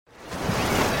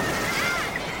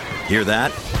Hear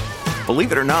that?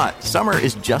 Believe it or not, summer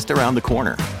is just around the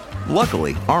corner.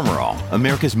 Luckily, Armor All,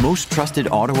 America's most trusted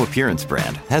auto appearance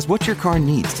brand, has what your car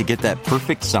needs to get that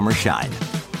perfect summer shine.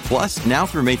 Plus, now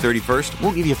through May 31st,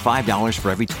 we'll give you $5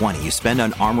 for every $20 you spend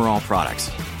on Armor All products.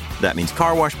 That means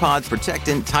car wash pods,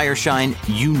 protectant, tire shine,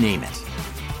 you name it.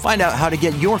 Find out how to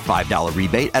get your $5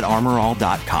 rebate at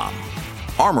armorall.com.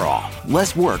 Armor All,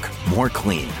 less work, more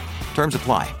clean. Terms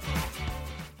apply.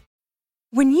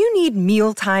 When you need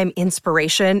mealtime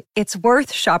inspiration, it's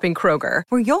worth shopping Kroger,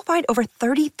 where you'll find over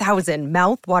 30,000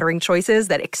 mouth-watering choices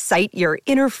that excite your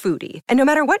inner foodie. And no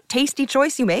matter what tasty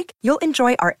choice you make, you'll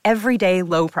enjoy our everyday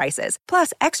low prices,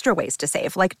 plus extra ways to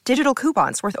save, like digital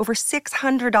coupons worth over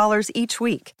 $600 each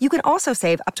week. You can also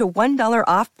save up to $1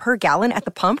 off per gallon at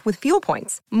the pump with fuel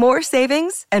points. More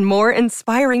savings and more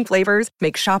inspiring flavors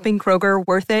make shopping Kroger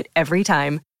worth it every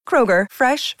time. Kroger,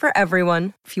 fresh for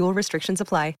everyone. Fuel restrictions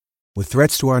apply. With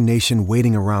threats to our nation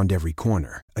waiting around every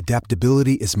corner,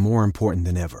 adaptability is more important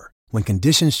than ever. When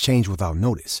conditions change without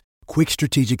notice, quick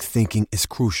strategic thinking is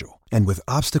crucial. And with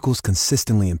obstacles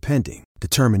consistently impending,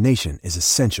 determination is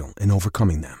essential in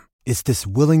overcoming them. It's this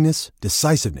willingness,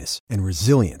 decisiveness, and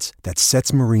resilience that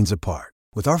sets Marines apart.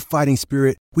 With our fighting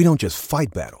spirit, we don't just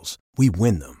fight battles, we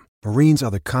win them. Marines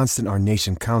are the constant our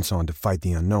nation counts on to fight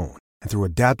the unknown. And through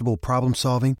adaptable problem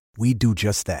solving, we do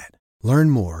just that.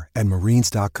 Learn more at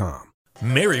marines.com.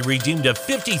 Mary redeemed a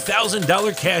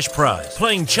 $50,000 cash prize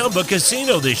playing Chumba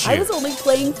Casino this year. I was only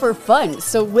playing for fun,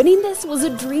 so winning this was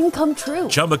a dream come true.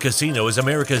 Chumba Casino is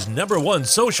America's #1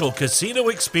 social casino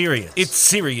experience. It's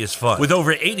serious fun. With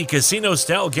over 80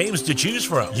 casino-style games to choose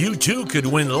from, you too could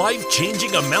win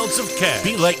life-changing amounts of cash.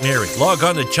 Be like Mary. Log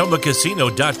on to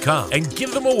ChumbaCasino.com and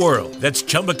give them a whirl. That's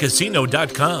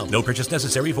ChumbaCasino.com. No purchase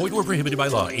necessary. Void or prohibited by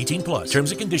law. 18 plus. Terms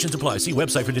and conditions apply. See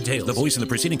website for details. The voice in the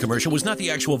preceding commercial was not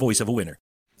the actual voice of a winner.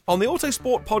 On the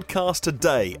Autosport podcast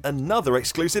today, another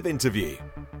exclusive interview.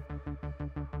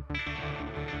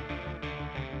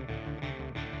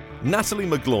 Natalie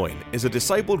McGloin is a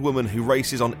disabled woman who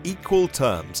races on equal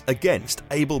terms against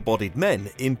able-bodied men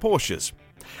in Porsches.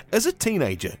 As a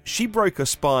teenager, she broke her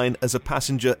spine as a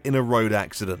passenger in a road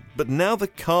accident, but now the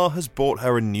car has brought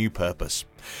her a new purpose.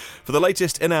 For the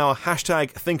latest in our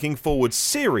 #Thinking Forward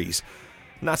series,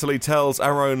 Natalie tells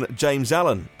our own James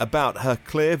Allen about her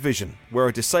clear vision, where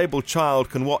a disabled child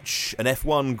can watch an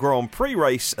F1 Grand Prix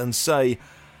race and say,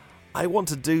 I want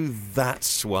to do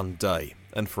that one day,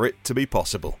 and for it to be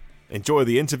possible. Enjoy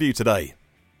the interview today.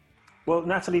 Well,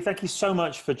 Natalie, thank you so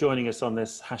much for joining us on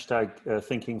this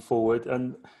 #Thinking Forward.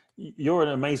 And you're an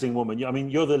amazing woman. I mean,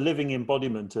 you're the living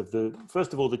embodiment of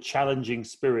first of all, the challenging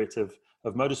spirit of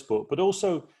motorsport, but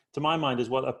also, to my mind, as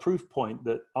well, a proof point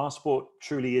that our sport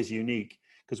truly is unique.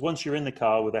 Because once you're in the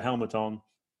car with a helmet on,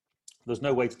 there's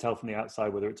no way to tell from the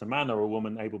outside whether it's a man or a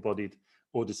woman, able-bodied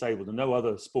or disabled, and no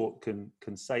other sport can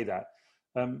say that.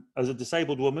 As a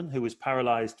disabled woman who was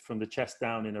paralyzed from the chest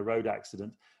down in a road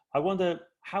accident, I wonder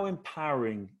how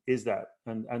empowering is that,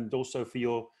 and also for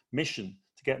your mission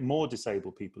to get more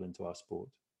disabled people into our sport?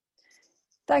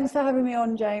 Thanks for having me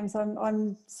on, James.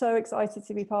 I'm so excited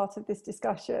to be part of this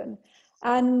discussion.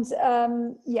 And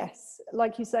yes,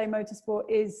 like you say, motorsport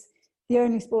is the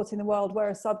only sport in the world where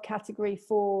a subcategory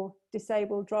for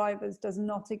disabled drivers does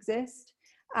not exist,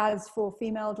 as for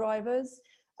female drivers.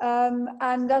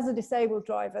 And as a disabled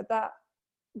driver,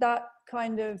 that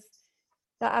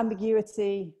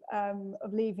ambiguity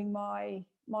of leaving my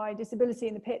disability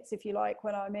in the pits, if you like,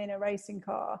 when I'm in a racing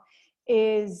car,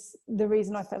 is the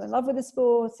reason I fell in love with the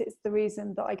sport. It's the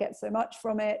reason that I get so much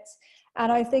from it. And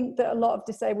I think that a lot of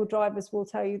disabled drivers will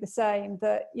tell you the same,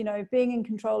 that, you know, being in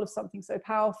control of something so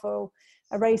powerful,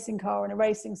 a racing car and a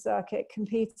racing circuit,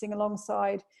 competing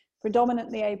alongside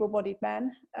predominantly able-bodied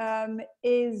men,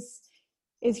 is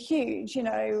huge. You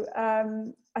know,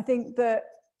 I think that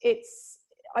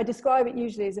I describe it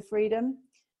usually as a freedom.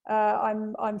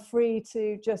 I'm free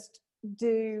to just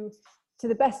do, to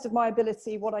the best of my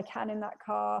ability, what I can in that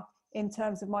car in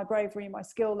terms of my bravery, my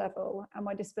skill level, and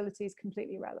my disability is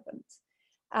completely irrelevant.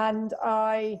 And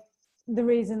the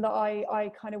reason that I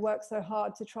kind of work so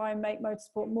hard to try and make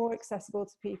motorsport more accessible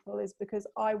to people is because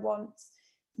I want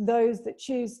those that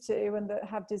choose to and that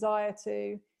have desire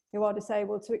to, who are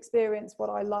disabled, to experience what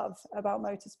I love about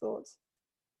motorsport.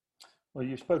 Well,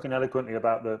 you've spoken eloquently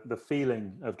about the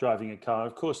feeling of driving a car.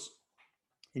 Of course,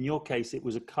 in your case, it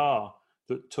was a car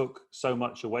that took so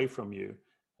much away from you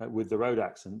with the road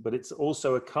accident, but it's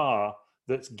also a car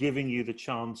that's giving you the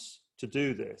chance to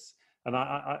do this. And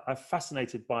I'm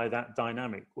fascinated by that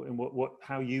dynamic and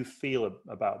how you feel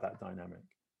about that dynamic.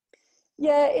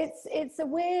 Yeah, it's a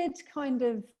weird kind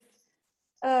of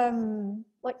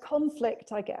like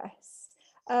conflict, I guess.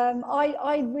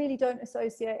 I really don't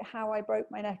associate how I broke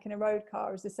my neck in a road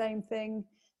car as the same thing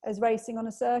as racing on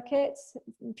a circuit,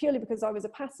 purely because I was a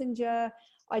passenger.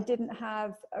 I didn't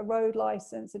have a road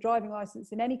license, a driving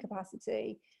license in any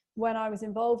capacity when I was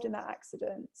involved in that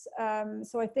accident.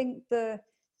 So I think the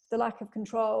lack of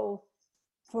control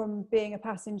from being a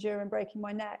passenger and breaking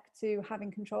my neck to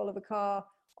having control of a car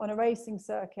on a racing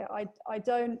circuit, I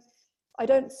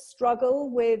don't struggle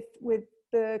with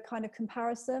the kind of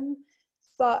comparison.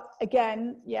 But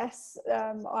again, yes,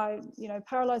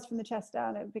 paralyzed from the chest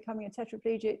down and becoming a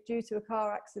tetraplegic due to a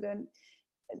car accident,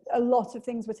 a lot of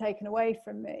things were taken away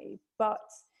from me. But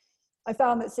I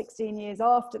found that 16 years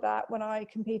after that, when I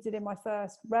competed in my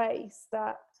first race,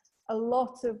 that a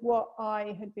lot of what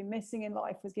I had been missing in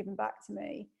life was given back to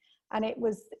me. And it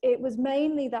was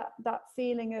mainly that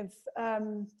feeling of,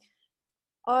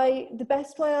 the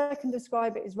best way I can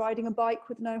describe it is riding a bike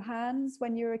with no hands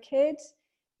when you're a kid.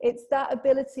 It's that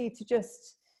ability to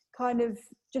just kind of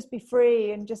just be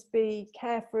free and just be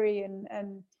carefree and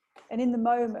in the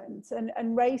moment.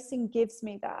 And racing gives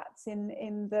me that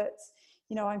in that,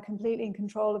 you know, I'm completely in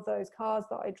control of those cars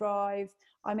that I drive.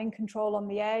 I'm in control on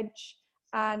the edge.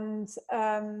 And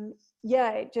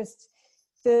it just,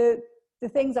 the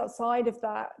things outside of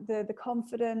that, the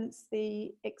confidence,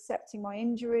 the accepting my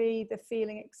injury, the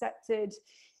feeling accepted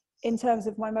in terms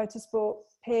of my motorsport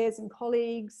peers and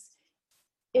colleagues,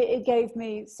 it gave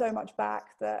me so much back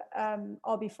that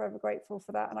I'll be forever grateful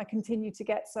for that. And I continue to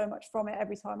get so much from it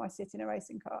every time I sit in a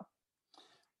racing car.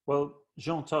 Well,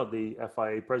 Jean Todt, the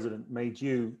FIA president, made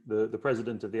you the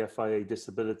president of the FIA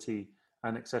Disability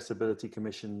and Accessibility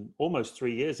Commission almost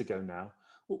 3 years ago now.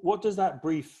 What does that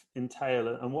brief entail,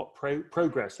 and what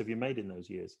progress have you made in those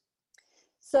years?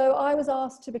 So I was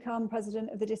asked to become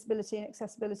president of the Disability and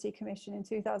Accessibility Commission in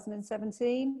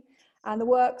 2017, and the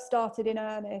work started in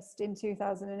earnest in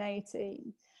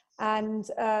 2018.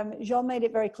 And Jean made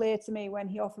it very clear to me when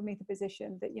he offered me the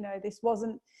position that, you know, this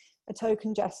wasn't a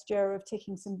token gesture of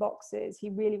ticking some boxes. He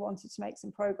really wanted to make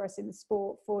some progress in the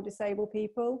sport for disabled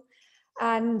people.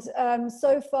 And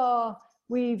so far,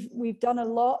 we've done a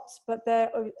lot, but there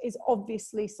is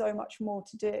obviously so much more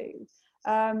to do.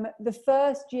 The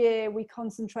first year we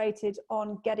concentrated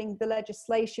on getting the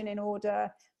legislation in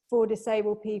order for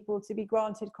disabled people to be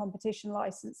granted competition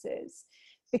licenses,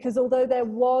 because although there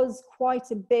was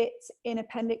quite a bit in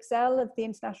Appendix L of the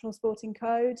International Sporting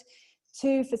Code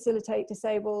to facilitate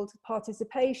disabled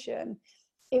participation,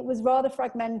 it was rather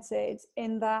fragmented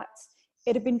in that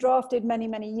it had been drafted many,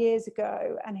 many years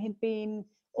ago and had been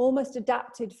almost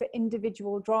adapted for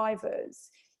individual drivers.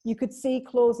 You could see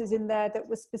clauses in there that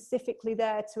were specifically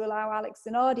there to allow Alex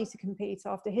Zanardi to compete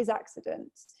after his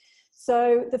accident.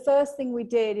 So the first thing we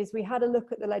did is we had a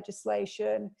look at the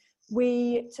legislation.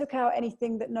 We took out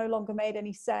anything that no longer made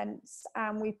any sense,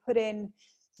 and we put in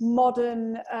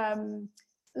modern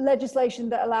legislation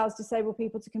that allows disabled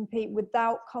people to compete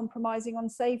without compromising on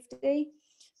safety.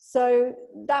 So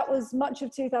that was much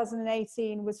of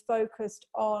 2018 was focused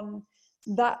on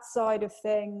that side of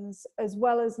things, as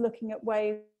well as looking at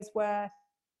ways where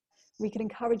we could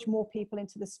encourage more people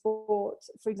into the sport,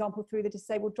 for example, through the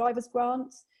Disabled Drivers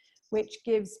Grant, which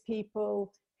gives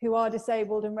people who are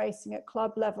disabled and racing at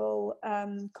club level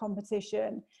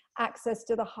competition access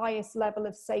to the highest level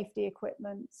of safety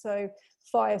equipment. So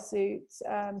fire suits,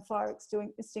 fire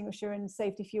extinguisher and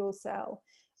safety fuel cell,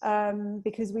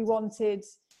 because we wanted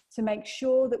to make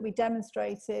sure that we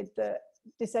demonstrated that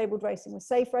disabled racing was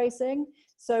safe racing.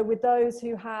 So with those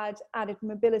who had added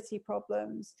mobility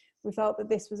problems, we felt that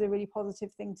this was a really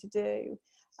positive thing to do.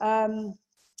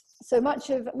 So much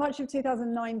of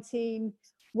 2019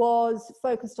 was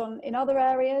focused on in other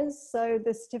areas. So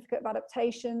the certificate of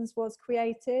adaptations was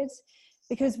created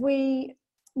because we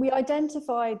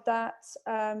identified that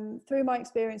through my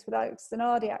experience with Alex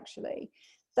Zanardi, actually,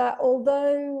 that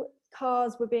although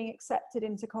cars were being accepted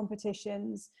into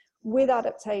competitions with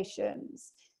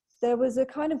adaptations, there was a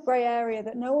kind of grey area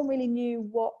that no one really knew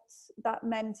what that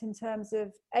meant in terms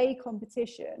of A,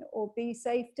 competition, or B,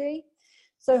 safety.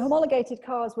 So homologated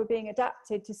cars were being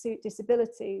adapted to suit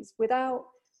disabilities without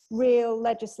real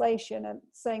legislation and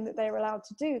saying that they were allowed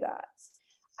to do that.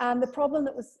 And the problem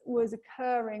that was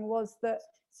occurring was that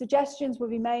suggestions were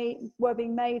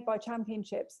being made by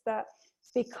championships that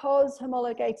because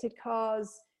homologated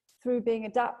cars, through being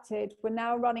adapted, were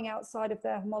now running outside of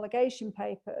their homologation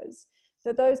papers,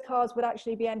 that those cars would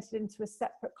actually be entered into a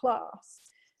separate class,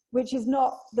 which is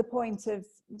not the point of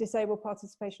disabled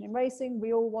participation in racing.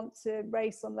 We all want to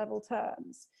race on level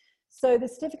terms. So the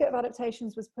certificate of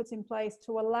adaptations was put in place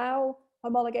to allow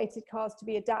homologated cars to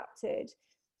be adapted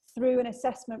through an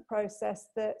assessment process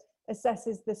that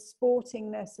assesses the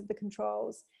sportingness of the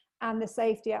controls and the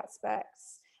safety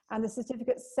aspects. And the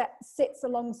certificate sits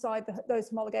alongside those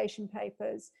homologation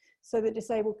papers so that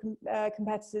disabled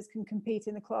competitors can compete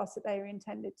in the class that they are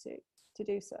intended to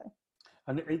do so.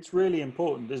 And it's really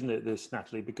important, isn't it, this,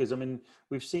 Natalie? Because, I mean,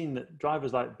 we've seen that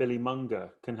drivers like Billy Munger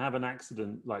can have an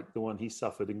accident like the one he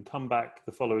suffered and come back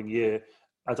the following year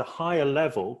at a higher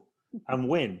level and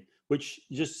win, which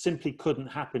just simply couldn't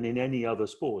happen in any other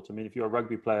sport. I mean, if you're a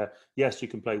rugby player, yes, you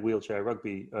can play wheelchair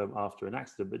rugby after an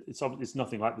accident, but it's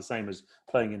nothing like the same as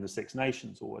playing in the Six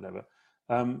Nations or whatever.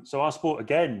 So our sport,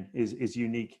 again, is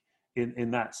unique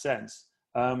in that sense.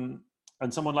 And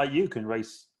someone like you can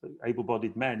race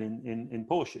able-bodied men in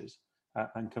Porsches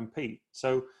and compete.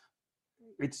 So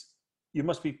you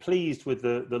must be pleased with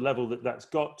the level that's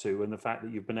got to, and the fact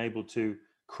that you've been able to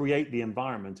create the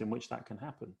environment in which that can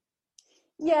happen.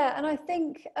 Yeah, and I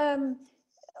think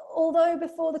although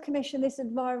before the commission this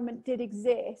environment did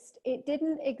exist, it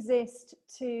didn't exist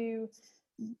to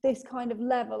this kind of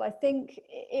level. I think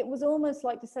it was almost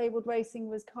like disabled racing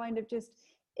was kind of just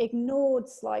ignored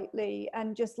slightly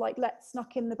and just like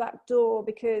snuck in the back door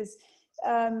because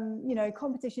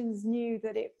competitions knew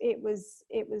that it was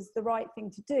the right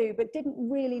thing to do, but didn't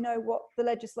really know what the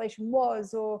legislation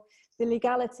was or the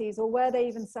legalities or where they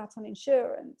even sat on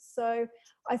insurance. So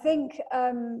I think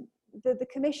the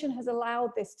commission has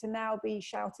allowed this to now be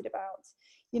shouted about.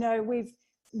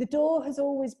 The door has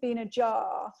always been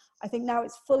ajar. I think now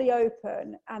it's fully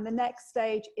open, and the next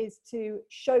stage is to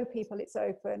show people it's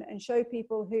open and show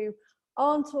people who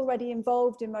aren't already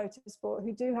involved in motorsport,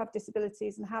 who do have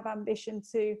disabilities and have ambition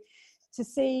to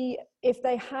see if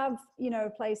they have, a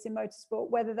place in motorsport,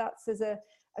 whether that's as a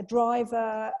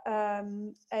driver,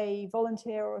 a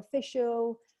volunteer or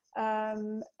official,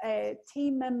 a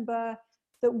team member,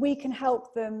 that we can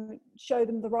help them, show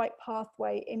them the right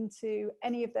pathway into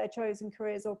any of their chosen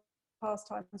careers or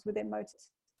pastimes within motors.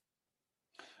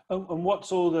 And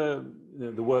what's all the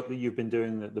work that you've been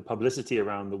doing, the publicity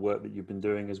around the work that you've been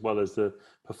doing, as well as the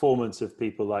performance of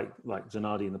people like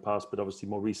Zanardi in the past, but obviously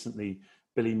more recently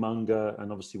Billy Munger,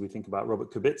 and obviously we think about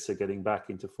Robert Kubica getting back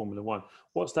into Formula One.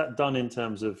 What's that done in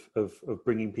terms of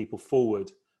bringing people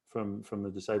forward from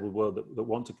the disabled world that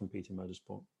want to compete in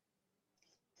motorsport?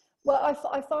 Well,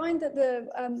 I find that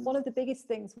one of the biggest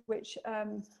things, which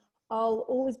I'll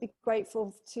always be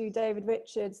grateful to David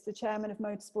Richards, the chairman of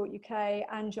Motorsport UK,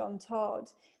 and John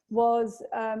Todd, was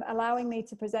allowing me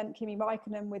to present Kimi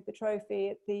Raikkonen with the trophy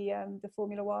at the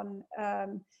Formula One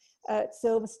at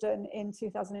Silverstone in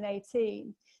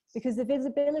 2018, because the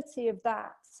visibility of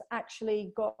that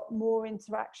actually got more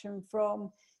interaction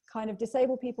from kind of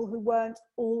disabled people who weren't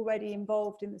already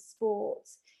involved in the sport.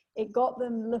 It got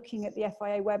them looking at the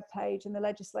FIA webpage and the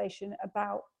legislation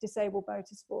about disabled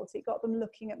motorsport. It got them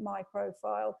looking at my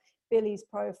profile, Billy's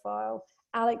profile,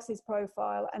 Alex's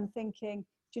profile, and thinking,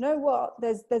 do you know what?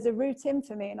 There's a route in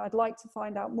for me, and I'd like to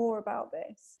find out more about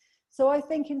this. So I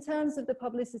think in terms of the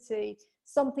publicity,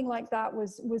 something like that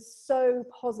was so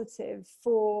positive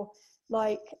for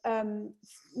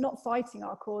not fighting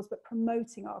our cause, but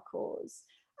promoting our cause.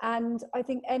 And I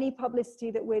think any publicity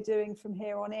that we're doing from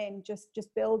here on in just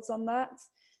builds on that.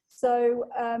 So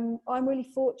I'm really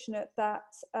fortunate that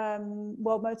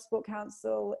World Motorsport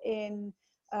Council in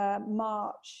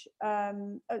March,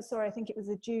 I think it was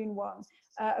a June one,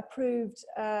 approved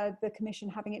the commission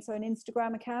having its own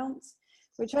Instagram account,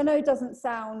 which I know doesn't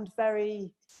sound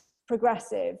very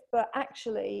progressive, but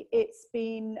actually it's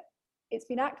been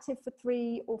active for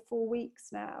 3 or 4 weeks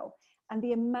now. And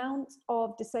the amount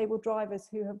of disabled drivers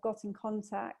who have got in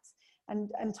contact and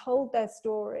told their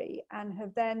story and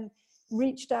have then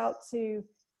reached out to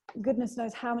goodness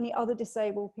knows how many other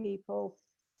disabled people,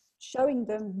 showing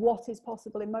them what is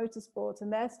possible in motorsport,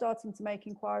 and they're starting to make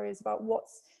inquiries about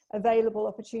what's available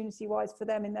opportunity-wise for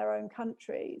them in their own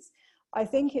countries. I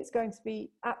think it's going to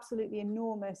be absolutely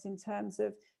enormous in terms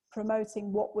of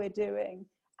promoting what we're doing,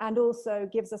 and also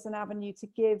gives us an avenue to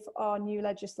give our new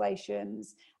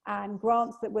legislations and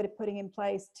grants that we're putting in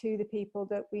place to the people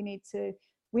that we need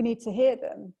to hear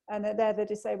them, and that they're the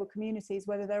disabled communities,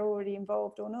 whether they're already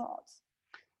involved or not.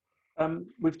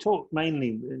 We've talked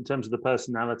mainly in terms of the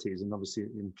personalities, and obviously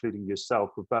including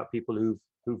yourself, about people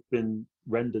who've been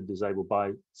rendered disabled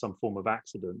by some form of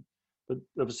accident. But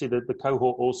obviously the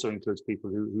cohort also includes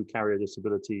people who carry a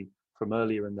disability from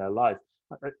earlier in their life.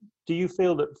 Do you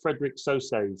feel that Frédéric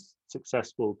Saussa's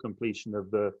successful completion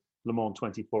of the Le Mans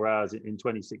 24 Hours in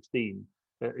 2016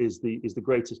 is the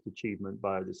greatest achievement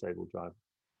by a disabled driver?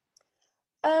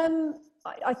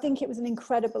 I think it was an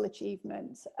incredible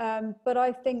achievement, but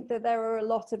I think that there are a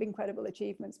lot of incredible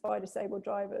achievements by disabled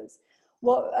drivers.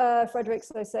 What Frederick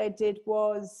Sosa did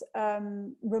was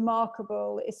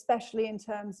remarkable, especially in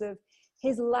terms of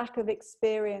his lack of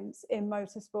experience in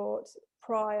motorsport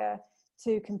prior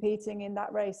to competing in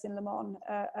that race in Le Mans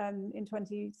in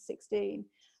 2016.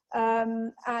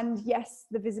 And yes,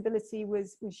 the visibility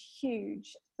was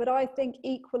huge, but I think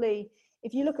equally,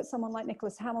 if you look at someone like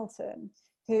Nicholas Hamilton,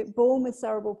 who born with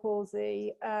cerebral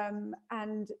palsy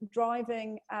and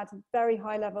driving at a very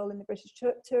high level in the British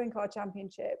Touring Car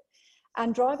Championship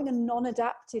and driving a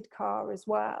non-adapted car as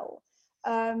well,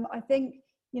 I think,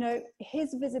 you know,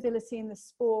 his visibility in the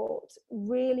sport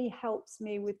really helps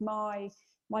me with my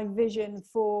vision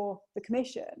for the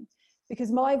Commission,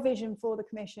 because my vision for the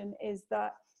Commission is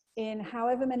that in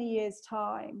however many years'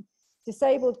 time,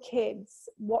 disabled kids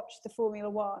watch the Formula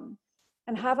One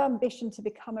and have ambition to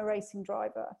become a racing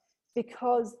driver,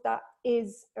 because that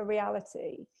is a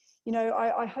reality. You know,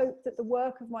 I hope that the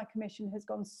work of my Commission has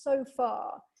gone so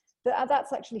far that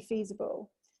that's actually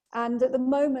feasible. And at the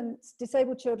moment,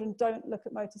 disabled children don't look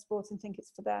at motorsport and think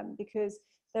it's for them, because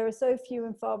there are so few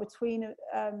and far between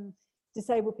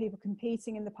disabled people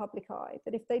competing in the public eye,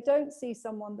 that if they don't see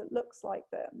someone that looks like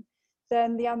them,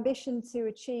 then the ambition to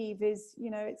achieve is, you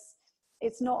know,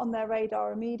 it's not on their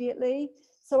radar immediately.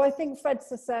 So I think Fred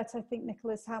Sassette, I think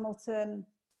Nicholas Hamilton,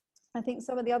 I think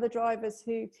some of the other drivers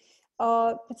who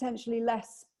are potentially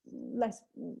less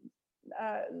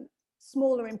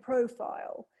smaller in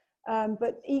profile,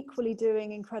 but equally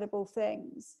doing incredible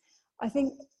things. I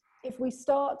think if we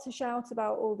start to shout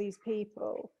about all these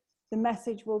people, the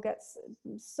message will get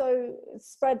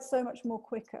spread so much more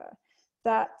quicker,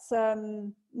 that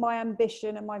my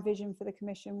ambition and my vision for the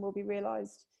Commission will be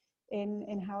realised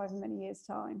in however many years'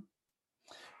 time.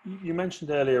 You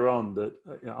mentioned earlier on that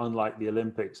unlike the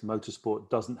Olympics, motorsport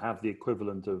doesn't have the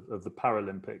equivalent of the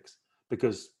Paralympics,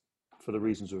 because for the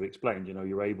reasons we've explained, you know,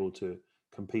 you're able to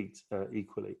compete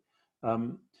equally.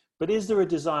 But is there a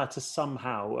desire to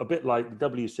somehow, a bit like the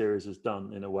W Series has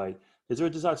done in a way, is there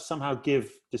a desire to somehow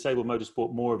give disabled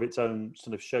motorsport more of its own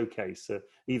sort of showcase,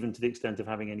 even to the extent of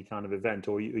having any kind of event,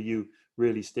 or are you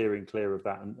really steering clear of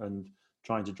that and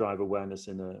trying to drive awareness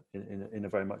in a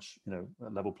very much, you know, a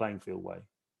level playing field way?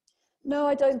 No,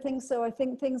 I don't think so. I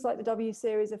think things like the W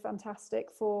Series are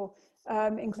fantastic for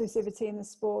inclusivity in the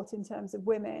sport in terms of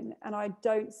women, and I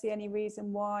don't see any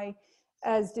reason why,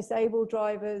 as disabled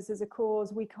drivers, as a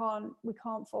cause, we can't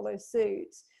follow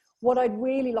suit. What I'd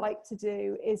really like to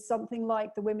do is something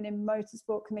like the Women in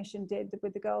Motorsport Commission did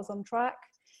with the Girls on Track,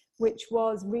 which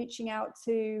was reaching out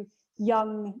to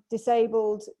young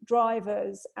disabled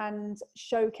drivers and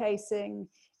showcasing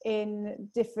in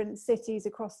different cities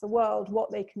across the world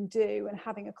what they can do, and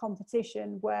having a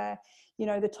competition where, you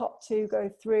know, the top two go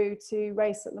through to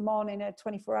race at Le Mans in a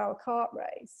 24-hour kart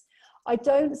race. I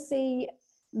don't see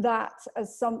that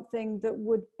as something that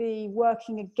would be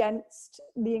working against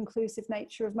the inclusive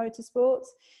nature of motorsport,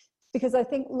 because I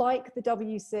think, like the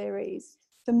W Series,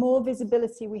 the more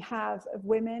visibility we have of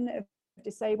women, of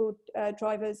disabled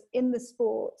drivers in the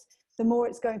sport, the more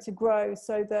it's going to grow,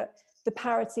 so that the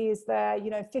parity is there, you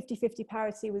know, 50-50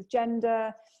 parity with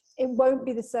gender. It won't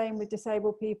be the same with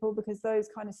disabled people, because those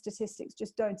kind of statistics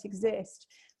just don't exist,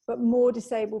 but more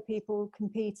disabled people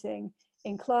competing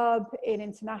in club, in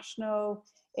international,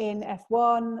 in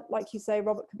F1, like you say,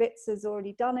 Robert Kubica's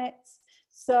already done it.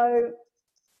 So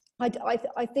I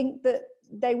think that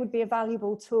they would be a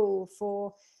valuable tool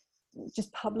for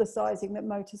just publicising that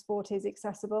motorsport is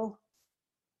accessible.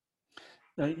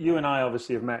 Now, you and I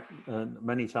obviously have met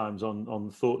many times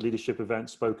on thought leadership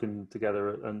events, spoken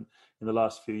together and in the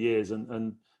last few years.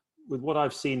 And with what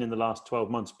I've seen in the last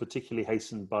 12 months, particularly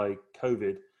hastened by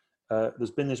COVID,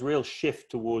 there's been this real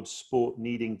shift towards sport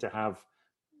needing to have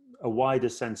a wider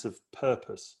sense of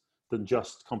purpose than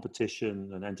just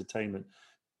competition and entertainment.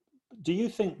 Do you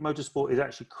think motorsport is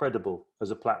actually credible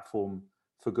as a platform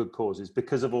for good causes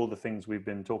because of all the things we've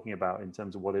been talking about in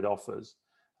terms of what it offers?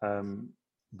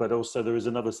 But also there is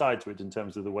another side to it in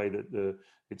terms of the way that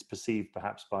it's perceived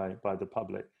perhaps by the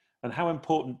public. And how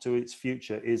important to its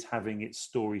future is having its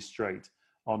story straight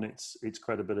on its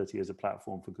credibility as a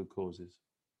platform for good causes?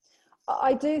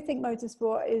 I do think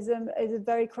motorsport is a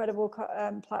very credible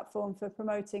platform for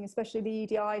promoting, especially the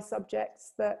EDI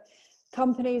subjects that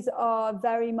companies are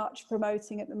very much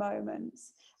promoting at the moment.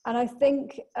 And I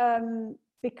think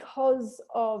because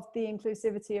of the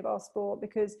inclusivity of our sport,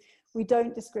 because we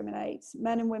don't discriminate,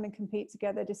 men and women compete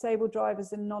together, disabled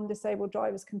drivers and non-disabled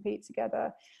drivers compete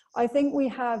together, I think we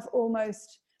have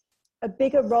almost a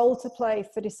bigger role to play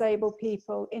for disabled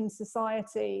people in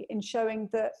society, in showing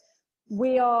that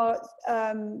we are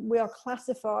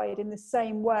classified in the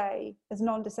same way as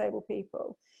non-disabled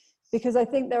people. Because I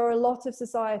think there are a lot of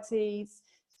societies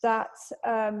that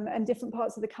and different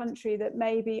parts of the country that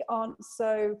maybe aren't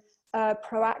so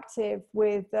proactive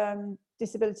with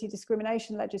disability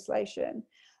discrimination legislation.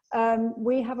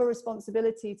 We have a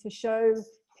responsibility to show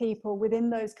people within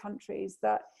those countries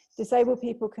that disabled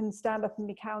people can stand up and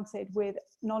be counted with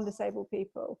non-disabled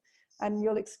people. And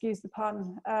you'll excuse the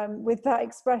pun with that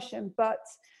expression, but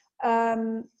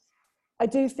I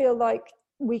do feel like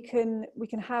we can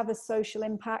have a social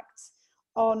impact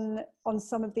on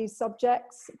some of these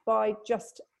subjects by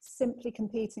just simply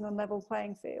competing on level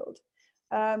playing field.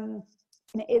 And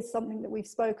it is something that we've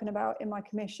spoken about in my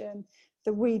commission,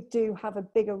 that we do have a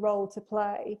bigger role to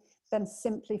play than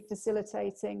simply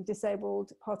facilitating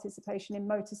disabled participation in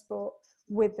motorsport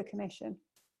with the commission.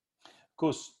 Of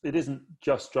course, it isn't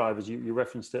just drivers. You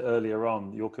referenced it earlier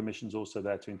on. Your commission's also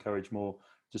there to encourage more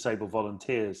disabled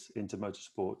volunteers into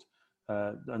motorsport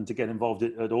and to get involved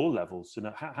at all levels. You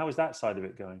know, how is that side of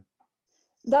it going?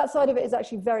 That side of it is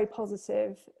actually very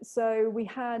positive. So we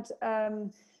had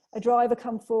a driver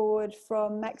come forward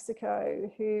from Mexico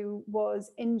who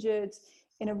was injured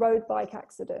in a road bike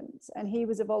accident, and he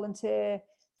was a volunteer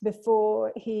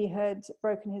before he had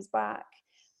broken his back.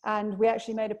 And we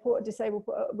actually made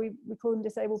we call them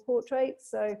disabled portraits.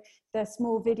 So they're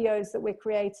small videos that we're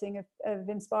creating of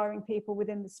inspiring people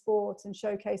within the sport and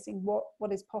showcasing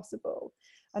what is possible.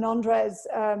 And Andres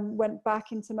went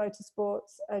back into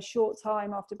motorsports a short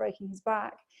time after breaking his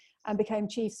back and became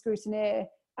chief scrutineer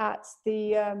at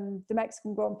the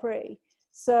Mexican Grand Prix.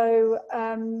 So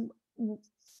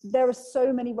there are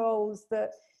so many roles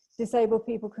that disabled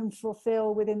people can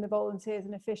fulfill within the volunteers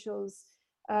and officials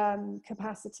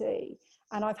capacity.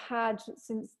 And I've had,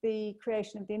 since the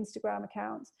creation of the Instagram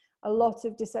account, a lot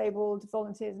of disabled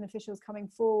volunteers and officials coming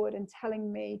forward and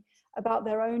telling me about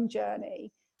their own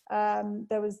journey.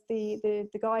 There was the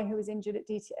guy who was injured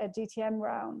at DTM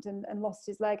round and lost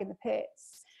his leg in the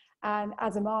pits, and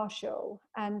as a marshal,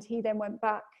 and he then went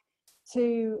back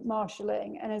to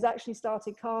marshalling and has actually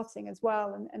started karting as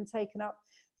well and taken up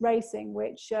racing,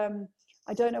 which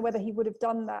I don't know whether he would have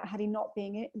done that had he not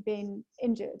been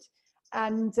injured.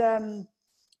 And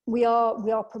we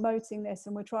are promoting this,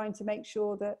 and we're trying to make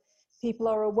sure that people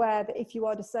are aware that if you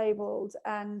are disabled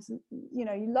and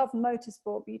you love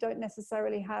motorsport but you don't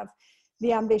necessarily have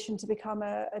the ambition to become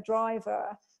a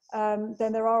driver,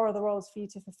 then there are other roles for you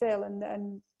to fulfill,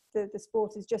 and the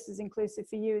sport is just as inclusive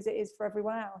for you as it is for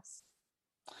everyone else.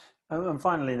 And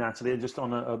finally, Natalie, just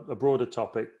on a broader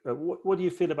topic, what do you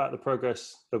feel about the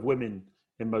progress of women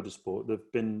in motorsport? There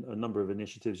have been a number of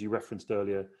initiatives you referenced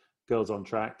earlier: Girls on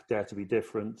Track, Dare to be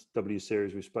Different, W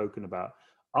Series we've spoken about.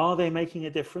 Are they making a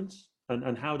difference?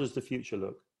 And how does the future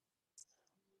look?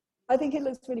 I think it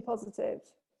looks really positive.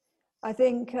 I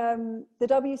think the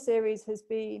W Series has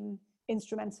been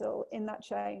instrumental in that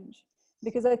change,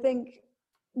 because I think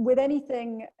with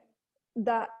anything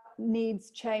that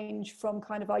needs change from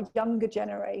kind of our younger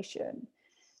generation,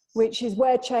 which is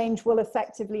where change will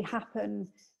effectively happen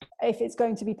if it's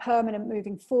going to be permanent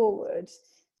moving forward,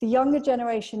 the younger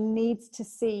generation needs to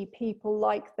see people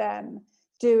like them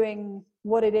doing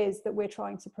what it is that we're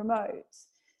trying to promote.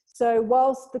 So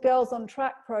whilst the Girls on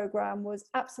Track program was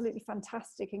absolutely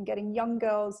fantastic in getting young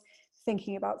girls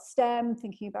thinking about STEM,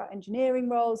 thinking about engineering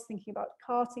roles, thinking about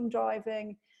karting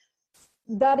driving,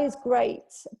 that is great.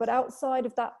 But outside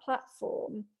of that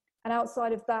platform and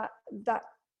outside of that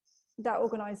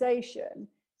organization,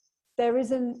 there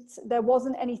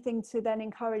wasn't anything to then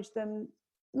encourage them.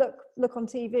 Look on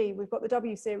TV, we've got the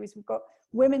W Series, we've got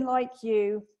women like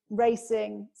you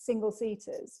racing single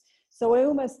seaters. So I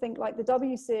almost think like the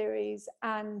W Series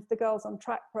and the Girls on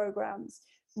Track programs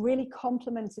really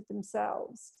complemented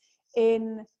themselves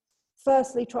in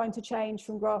firstly trying to change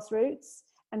from grassroots,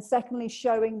 and secondly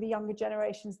showing the younger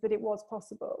generations that it was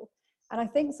possible. And I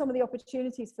think some of the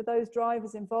opportunities for those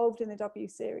drivers involved in the W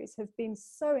Series have been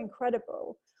so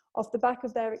incredible off the back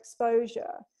of their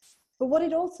exposure. But what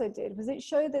it also did was it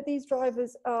showed that these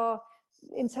drivers are,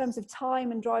 in terms of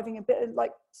time and driving a bit,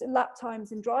 like lap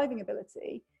times and driving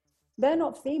ability, they're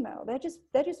not female. They're just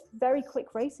very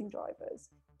quick racing drivers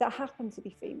that happen to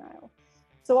be female.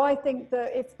 So I think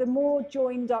that if the more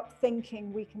joined up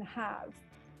thinking we can have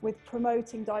with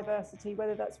promoting diversity,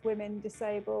 whether that's women,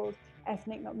 disabled,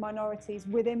 ethnic minorities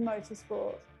within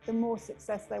motorsport, the more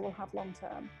success they will have long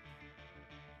term.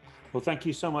 Well, thank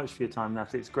you so much for your time,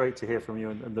 Natalie. It's great to hear from you,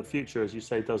 and the future, as you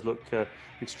say, does look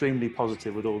extremely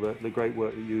positive with all the great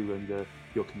work that you and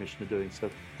your commission are doing. So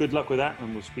good luck with that,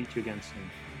 and we'll speak to you again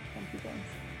soon. Thank you, James.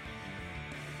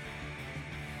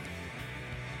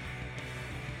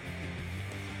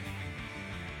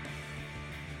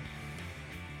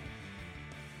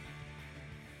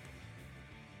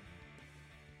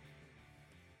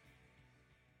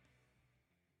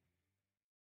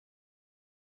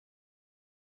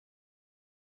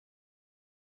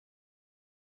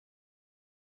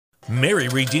 Mary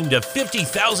redeemed a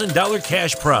 $50,000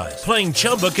 cash prize playing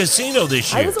Chumba Casino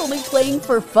this year. I was only playing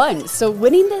for fun, so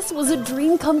winning this was a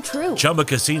dream come true. Chumba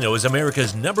Casino is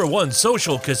America's #1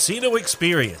 social casino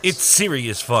experience. It's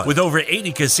serious fun. With over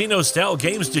 80 casino-style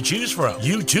games to choose from,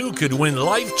 you too could win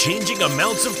life-changing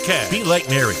amounts of cash. Be like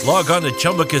Mary. Log on to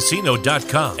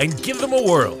ChumbaCasino.com and give them a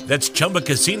whirl. That's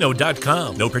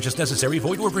ChumbaCasino.com. No purchase necessary.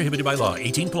 Void where prohibited by law.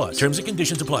 18+. Terms and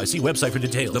conditions apply. See website for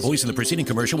details. The voice in the preceding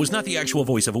commercial was not the actual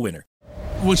voice of a winner.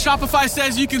 When Shopify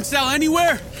says you can sell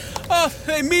anywhere, oh,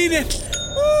 they mean it.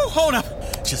 Woo, hold up.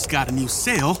 Just got a new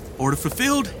sale. Order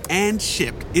fulfilled and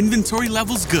shipped. Inventory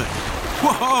level's good.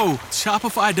 Whoa,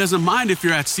 Shopify doesn't mind if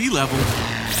you're at sea level.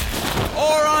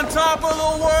 Or on top of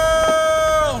the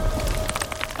world.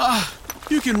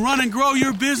 You can run and grow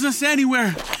your business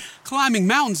anywhere. Climbing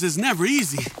mountains is never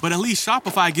easy, but at least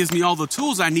Shopify gives me all the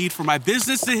tools I need for my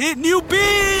business to hit new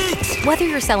peaks! Whether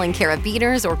you're selling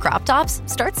carabiners or crop tops,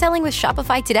 start selling with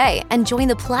Shopify today and join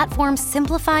the platform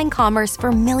simplifying commerce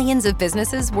for millions of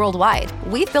businesses worldwide.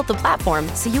 We've built the platform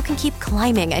so you can keep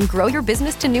climbing and grow your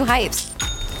business to new heights.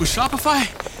 With Shopify,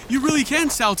 you really can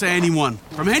sell to anyone,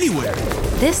 from anywhere.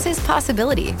 This is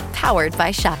Possibility, powered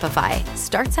by Shopify.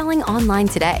 Start selling online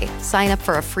today. Sign up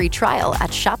for a free trial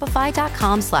at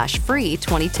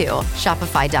shopify.com/free22.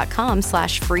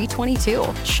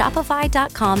 Shopify.com/free22.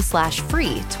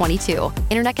 Shopify.com/free22.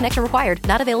 Internet connection required.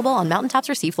 Not available on mountaintops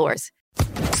or seafloors.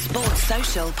 Sports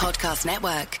Social Podcast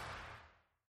Network.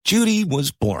 Judy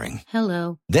was boring.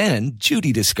 Hello. Then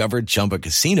Judy discovered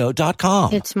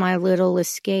ChumbaCasino.com. It's my little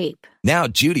escape. Now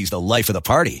Judy's the life of the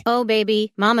party. Oh,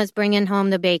 baby, mama's bringing home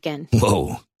the bacon.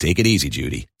 Whoa, take it easy,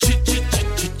 Judy.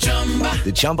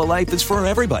 The Chumba life is for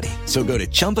everybody. So go to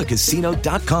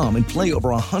ChumbaCasino.com and play over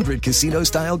 100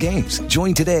 casino-style games.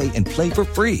 Join today and play for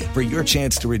free for your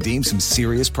chance to redeem some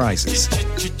serious prizes.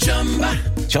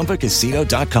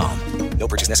 ChumbaCasino.com. No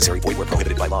purchase necessary. Void where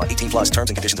prohibited by law. 18+. Terms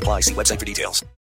and conditions apply. See website for details.